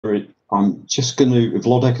I'm just going to,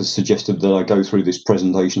 Vlodek has suggested that I go through this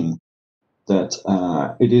presentation, that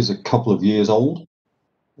it is a couple of years old,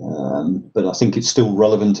 but I think it's still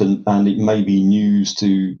relevant, and it may be news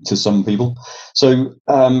to some people. So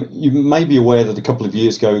you may be aware that a couple of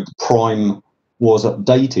years ago, the Prime was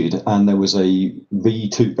updated, and there was a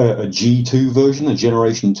G2 version, a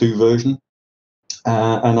Generation 2 version.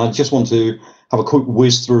 And I just want to have a quick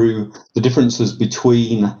whiz through the differences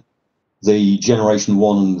between the Generation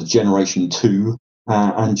 1 and the Generation 2,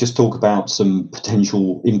 and just talk about some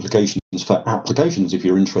potential implications for applications if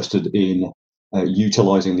you're interested in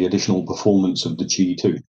utilizing the additional performance of the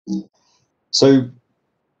G2. So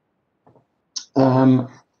the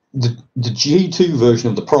G2 version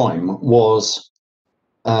of the Prime was,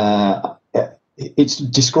 it's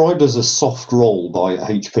described as a soft roll by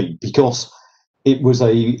HP, because it was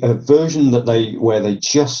a version that where they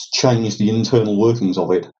just changed the internal workings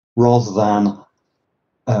of it, rather than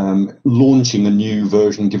launching a new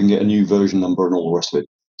version, giving it a new version number and all the rest of it.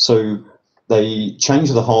 So they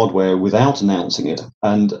changed the hardware without announcing it,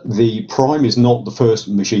 and the Prime is not the first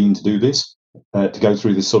machine to do this, to go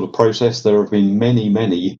through this sort of process. There have been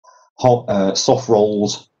many soft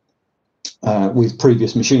rolls with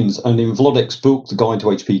previous machines, and in Vlodek's book, The Guide to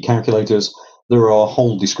HP Calculators, there are a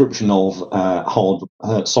whole description of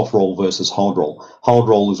soft roll versus hard roll. Hard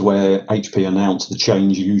roll is where HP announced the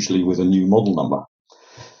change, usually with a new model number.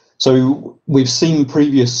 So we've seen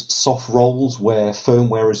previous soft rolls where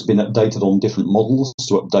firmware has been updated on different models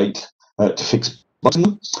to update, to fix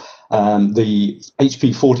bugs. The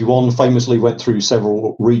HP 41 famously went through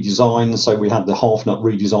several redesigns. So we had the half nut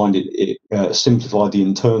redesigned, it simplified the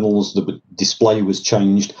internals, the display was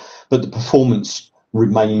changed, but the performance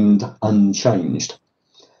remained unchanged.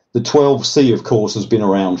 The 12C, of course, has been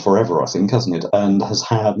around forever, I think, hasn't it? And has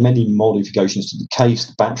had many modifications to the case,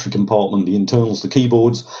 the battery compartment, the internals, the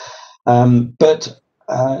keyboards. But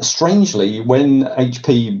strangely, when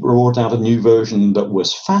HP brought out a new version that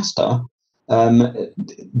was faster,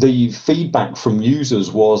 the feedback from users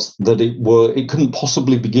was that it couldn't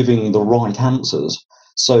possibly be giving the right answers,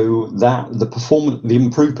 so that the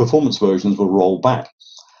improved performance versions were rolled back.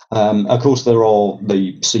 Of course, there are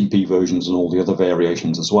the CP versions and all the other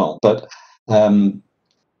variations as well, but the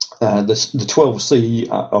 12C,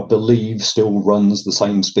 I believe, still runs the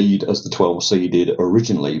same speed as the 12C did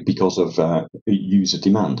originally because of user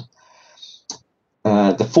demand.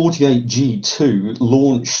 The 48G2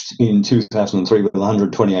 launched in 2003 with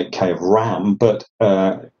 128K of RAM, but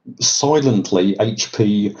silently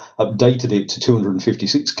HP updated it to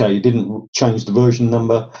 256K, didn't change the version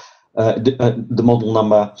number, the model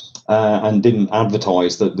number, and didn't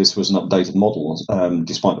advertise that this was an updated model,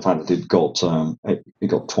 despite the fact that it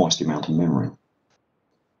got twice the amount of memory.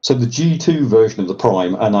 So the G2 version of the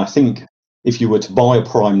Prime, and I think if you were to buy a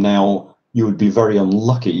Prime now, you would be very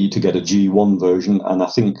unlucky to get a G1 version, and I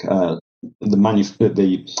think the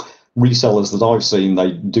resellers that I've seen,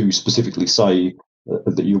 they do specifically say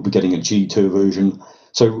that you'll be getting a G2 version.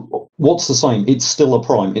 So what's the same? It's still a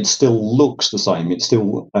Prime. It still looks the same. It's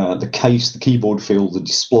still the case, the keyboard feel, the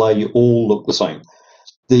display all look the same.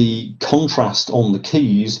 The contrast on the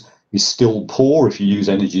keys is still poor if you use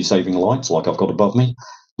energy-saving lights like I've got above me.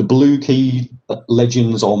 The blue key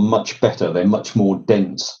legends are much better. They're much more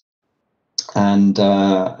dense, and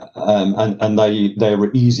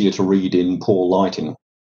they're easier to read in poor lighting.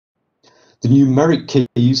 The numeric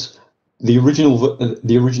keys, the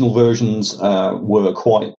original versions were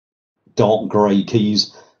quite dark grey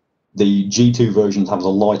keys. The G2 versions have the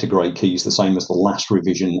lighter grey keys, the same as the last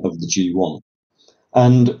revision of the G1.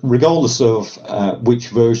 And regardless of which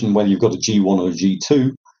version, whether you've got a G1 or a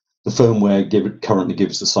G2, the firmware currently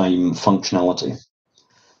gives the same functionality.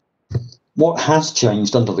 What has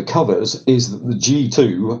changed under the covers is that the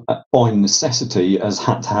G2, by necessity, has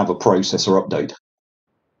had to have a processor update.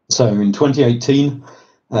 So in 2018,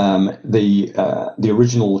 the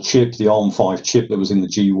original chip, the ARM5 chip that was in the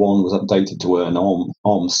G1, was updated to an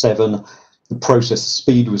ARM7. The processor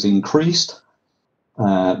speed was increased.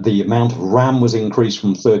 The amount of RAM was increased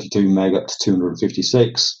from 32 meg up to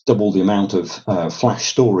 256, double the amount of flash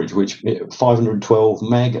storage, which 512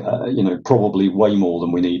 meg, probably way more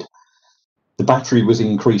than we need. The battery was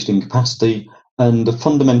increased in capacity, and the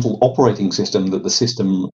fundamental operating system that the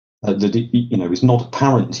system is not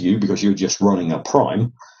apparent to you because you're just running a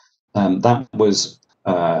Prime, that was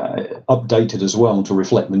updated as well to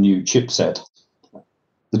reflect the new chipset.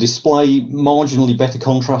 The display, marginally better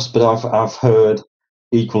contrast, but I've heard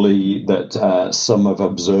equally that some have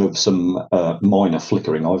observed some minor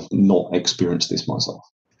flickering. I've not experienced this myself.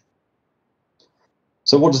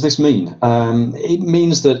 So what does this mean? It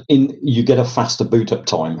means that you get a faster boot up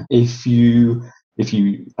time. If you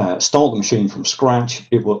start the machine from scratch,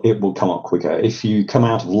 it will come up quicker. If you come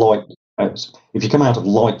out of light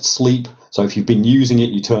sleep, so if you've been using it,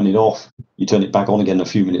 you turn it off, you turn it back on again a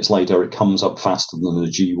few minutes later, it comes up faster than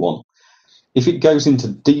the G1. If it goes into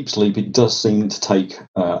deep sleep, it does seem to take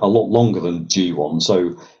a lot longer than G1.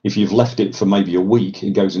 So if you've left it for maybe a week,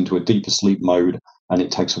 it goes into a deeper sleep mode, and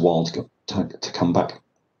it takes a while to come back.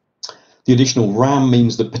 The additional RAM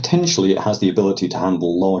means that potentially it has the ability to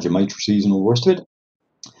handle larger matrices and all the rest of it.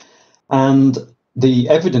 And the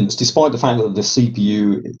evidence, despite the fact that the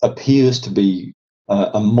CPU appears to be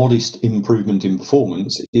a modest improvement in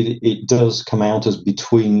performance, it does come out as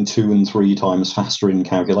between 2 and 3 times faster in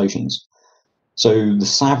calculations. So the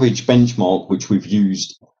Savage benchmark, which we've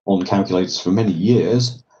used on calculators for many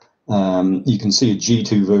years, you can see a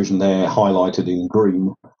G2 version there highlighted in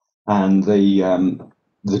green, and the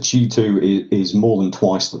G2 is more than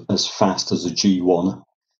twice as fast as a G1.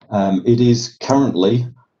 It is currently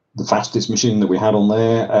the fastest machine that we had on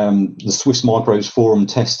there. The Swiss Micros forum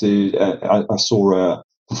tested, I saw a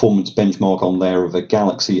performance benchmark on there of a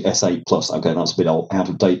Galaxy S8 Plus. Okay, that's a bit out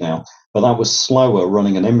of date now, but that was slower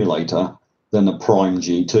running an emulator than a Prime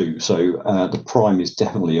G2. So the Prime is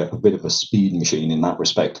definitely a bit of a speed machine in that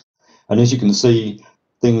respect. And as you can see,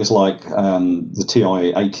 things like the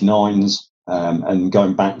TI 89s and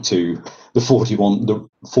going back to the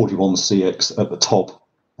 41CX at the top,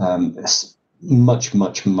 much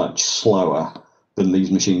slower than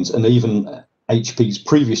these machines. And even HP's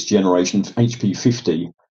previous generation, HP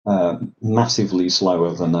 50, massively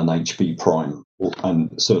slower than an HP Prime,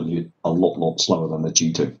 and certainly a lot slower than the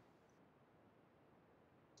G2.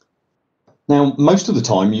 Now, most of the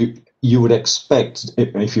time, you would expect,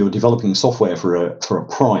 if you're developing software for a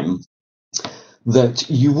Prime, that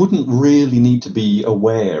you wouldn't really need to be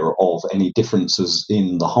aware of any differences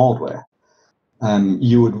in the hardware.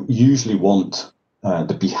 You would usually want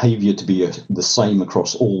the behavior to be the same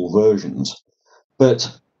across all versions.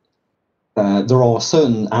 But there are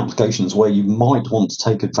certain applications where you might want to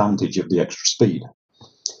take advantage of the extra speed.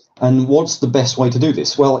 And what's the best way to do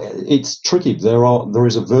this? Well, it's tricky. There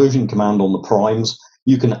is a version command on the Primes.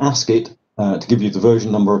 You can ask it to give you the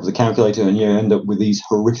version number of the calculator, and you end up with these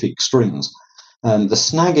horrific strings. And the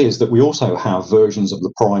snag is that we also have versions of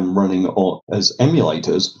the Prime running as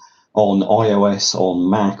emulators on iOS, on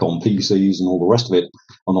Mac, on PCs, and all the rest of it,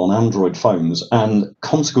 and on Android phones. And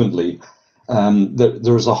consequently,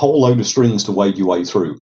 there is a whole load of strings to wade your way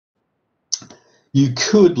through. You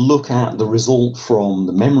could look at the result from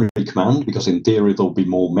the memory command, because in theory there'll be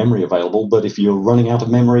more memory available, but if you're running out of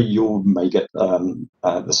memory, you may get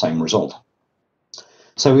the same result.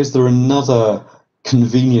 So is there another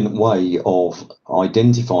convenient way of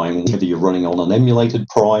identifying whether you're running on an emulated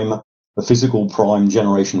Prime, a physical Prime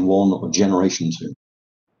Generation 1 or Generation 2?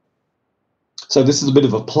 So this is a bit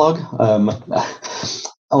of a plug. A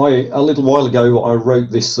little while ago, I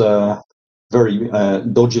wrote this very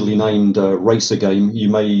dodgily named racer game. You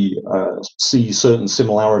may see certain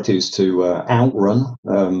similarities to Outrun,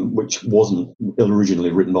 which wasn't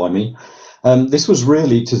originally written by me. This was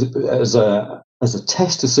really as a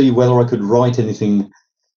test to see whether I could write anything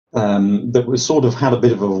that was sort of had a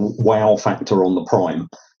bit of a wow factor on the Prime.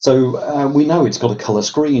 So we know it's got a color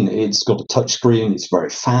screen, it's got a touch screen, it's very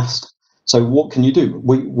fast. So what can you do?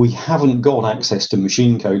 We haven't got access to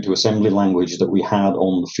machine code, to assembly language that we had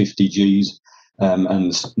on the 50Gs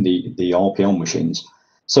and the RPL machines.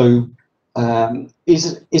 So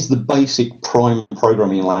is the basic Prime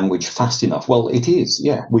programming language fast enough? Well, it is.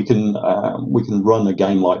 Yeah, we can run a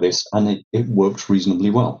game like this, and it works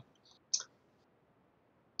reasonably well.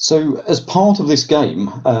 So as part of this game,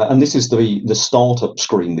 and this is the startup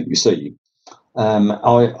screen that you see,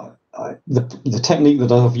 the technique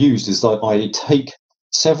that I've used is that I take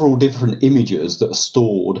several different images that are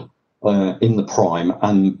stored in the Prime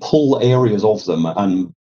and pull areas of them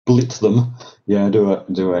and blit them. Yeah, do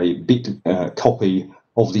a bit copy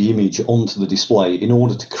of the image onto the display in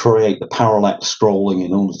order to create the parallax scrolling,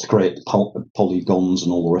 in order to create the polygons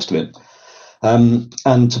and all the rest of it,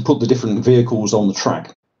 and to put the different vehicles on the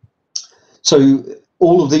track. So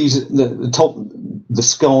all of these, the top, the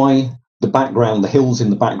sky, the background, the hills in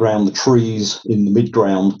the background, the trees in the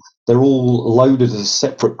midground, they're all loaded as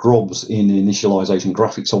separate grobs in initialization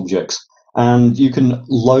graphics objects. And you can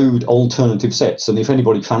load alternative sets. And if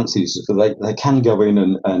anybody fancies, they can go in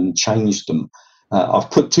and change them. I've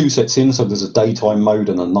put 2 sets in, so there's a daytime mode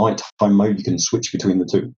and a nighttime mode. You can switch between the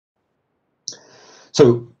two.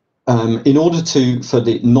 So in order for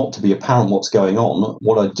it not to be apparent what's going on,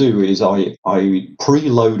 what I do is I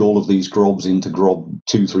preload all of these grobs into grob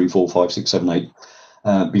 2, 3, 4, 5, 6, 7,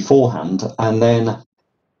 8 beforehand, and then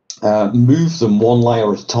move them one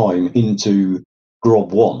layer at a time into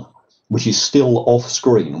grob 1, which is still off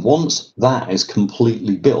screen. Once that is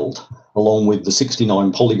completely built, along with the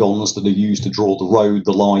 69 polygons that are used to draw the road,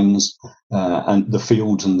 the lines, and the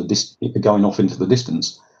fields, and going off into the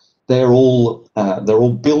distance, they're all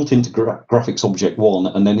built into graphics object 1,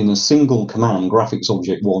 and then in a single command, graphics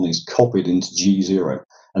object 1 is copied into G0,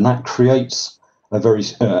 and that creates a very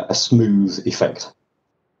smooth effect.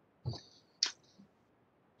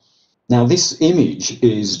 Now, this image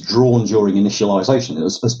is drawn during initialization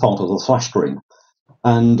as part of the splash screen.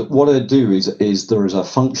 And what I do is there is a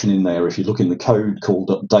function in there, if you look in the code, called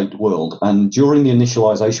update world. And during the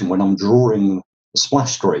initialization, when I'm drawing the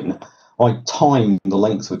splash screen, I time the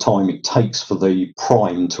length of time it takes for the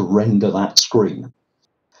prime to render that screen.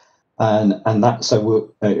 And that,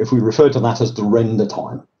 so if we refer to that as the render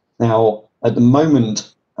time. Now, at the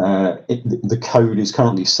moment, the code is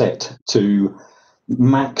currently set to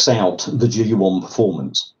max out the G1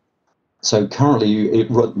 performance. So currently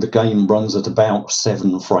the game runs at about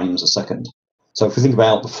 7 frames a second. So if we think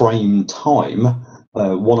about the frame time,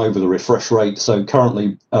 1 over the refresh rate, so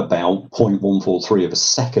currently about 0.143 of a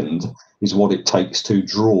second is what it takes to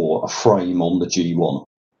draw a frame on the G1.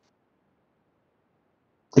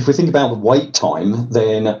 If we think about the wait time,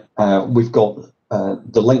 then we've got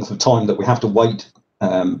the length of time that we have to wait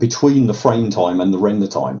between the frame time and the render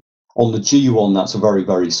time. On the G1, that's a very,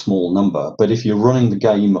 very small number. But if you're running the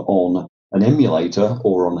game on an emulator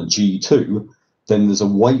or on a G2, then there's a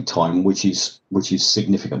wait time which is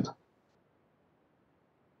significant.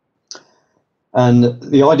 And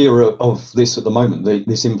the idea of this at the moment,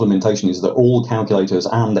 this implementation, is that all calculators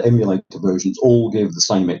and emulator versions all give the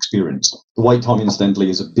same experience. The wait time, incidentally,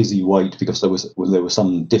 is a busy wait because there were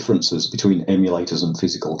some differences between emulators and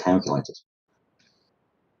physical calculators.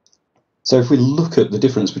 So if we look at the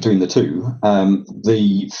difference between the two,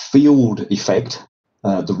 the field effect,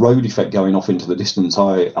 the road effect going off into the distance,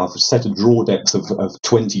 I've set a draw depth of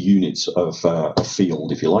 20 units of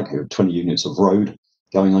field, if you like, 20 units of road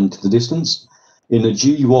going on into the distance. In a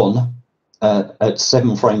G1, at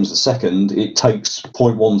 7 frames a second, it takes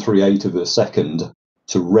 0.138 of a second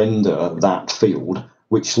to render that field,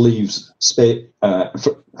 which leaves spare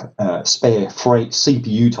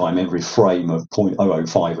CPU time every frame of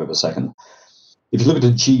 0.005 of a second. If you look at a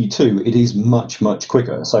G2, it is much, much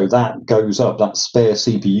quicker. So that goes up, that spare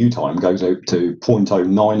CPU time goes up to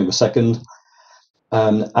 0.09 of a second.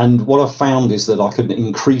 And what I've found is that I can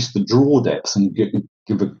increase the draw depth and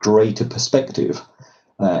give a greater perspective.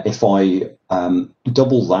 If I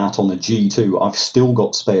double that on a G2, I've still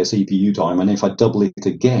got spare CPU time, and if I double it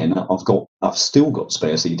again, I've still got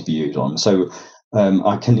spare CPU time. So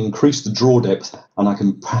I can increase the draw depth, and I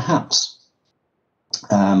can perhaps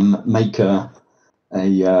make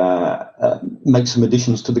make some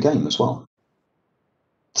additions to the game as well.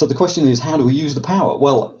 So the question is, how do we use the power?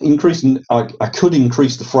 Well, I could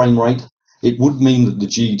increase the frame rate. It would mean that the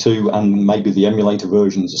G2 and maybe the emulator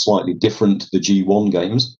versions are slightly different to the G1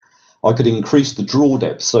 games. I could increase the draw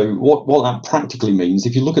depth. So what that practically means,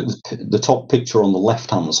 if you look at the top picture on the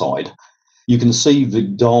left-hand side, you can see the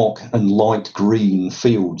dark and light green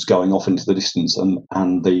fields going off into the distance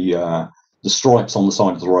and the stripes on the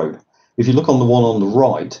side of the road. If you look on the one on the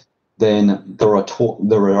right, then there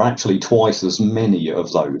are actually twice as many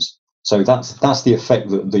of those. So that's the effect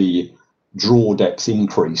that the draw depth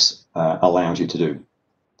increase allows you to do.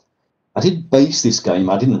 I did base this game.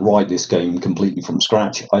 I didn't write this game completely from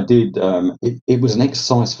scratch. I did. It was an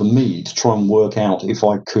exercise for me to try and work out if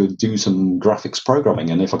I could do some graphics programming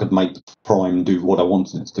and if I could make Prime do what I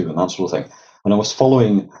wanted it to do and that sort of thing. And I was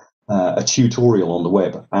following a tutorial on the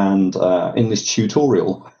web, and in this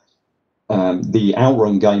tutorial, the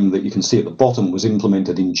Outrun game that you can see at the bottom was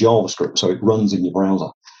implemented in JavaScript, so it runs in your browser.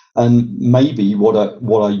 And maybe what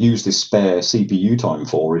I use this spare CPU time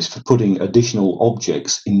for is for putting additional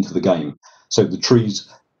objects into the game. So the trees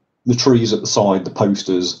at the side, the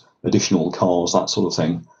posters, additional cars, that sort of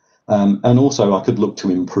thing. And also I could look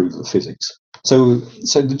to improve the physics. So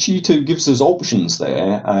the G2 gives us options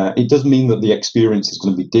there. It does mean that the experience is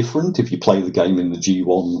going to be different if you play the game in the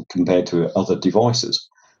G1 compared to other devices.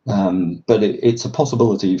 But it's a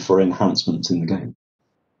possibility for enhancements in the game.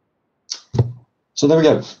 So there we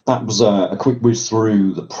go. That was a quick whiz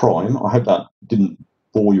through the Prime. I hope that didn't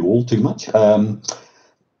bore you all too much.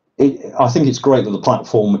 I think it's great that the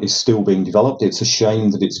platform is still being developed. It's a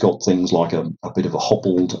shame that it's got things like a bit of a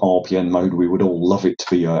hobbled RPN mode. We would all love it to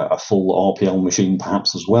be a full RPL machine,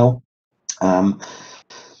 perhaps, as well. The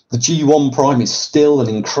G1 Prime is still an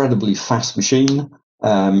incredibly fast machine.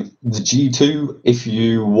 The G2, if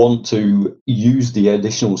you want to use the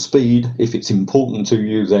additional speed, if it's important to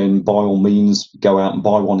you, then by all means go out and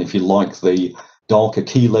buy one. If you like the darker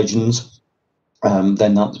key legends,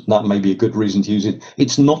 then that may be a good reason to use it.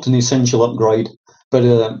 It's not an essential upgrade, but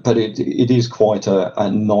it is quite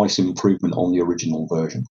a nice improvement on the original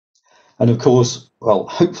version. And of course, well,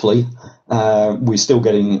 hopefully, we're still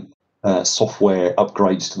getting software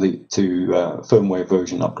upgrades to firmware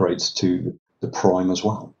version upgrades to the Prime as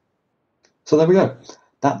well. So there we go.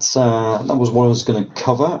 That was what I was going to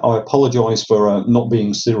cover. I apologise for not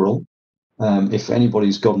being Cyril. If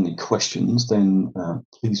anybody's got any questions, then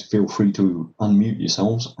please feel free to unmute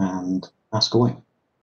yourselves and ask away.